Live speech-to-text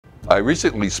I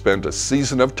recently spent a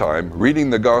season of time reading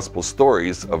the gospel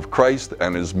stories of Christ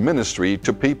and his ministry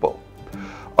to people.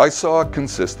 I saw a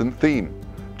consistent theme.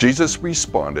 Jesus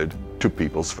responded to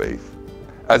people's faith.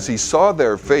 As he saw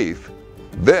their faith,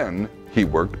 then he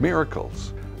worked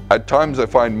miracles. At times I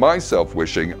find myself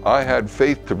wishing I had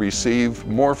faith to receive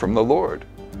more from the Lord.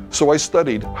 So I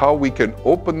studied how we can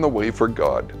open the way for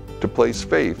God to place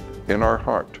faith in our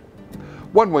heart.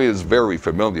 One way is very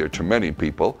familiar to many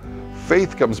people.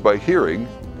 Faith comes by hearing,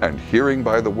 and hearing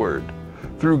by the Word.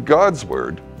 Through God's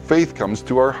Word, faith comes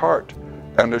to our heart,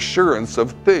 and assurance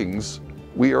of things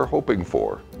we are hoping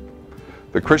for.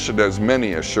 The Christian has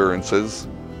many assurances: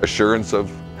 assurance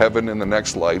of heaven in the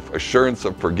next life, assurance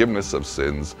of forgiveness of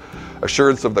sins,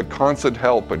 assurance of the constant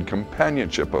help and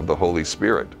companionship of the Holy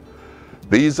Spirit.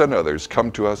 These and others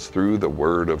come to us through the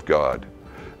Word of God.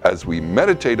 As we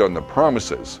meditate on the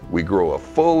promises, we grow a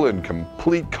full and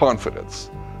complete confidence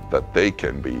that they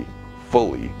can be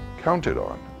fully counted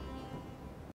on.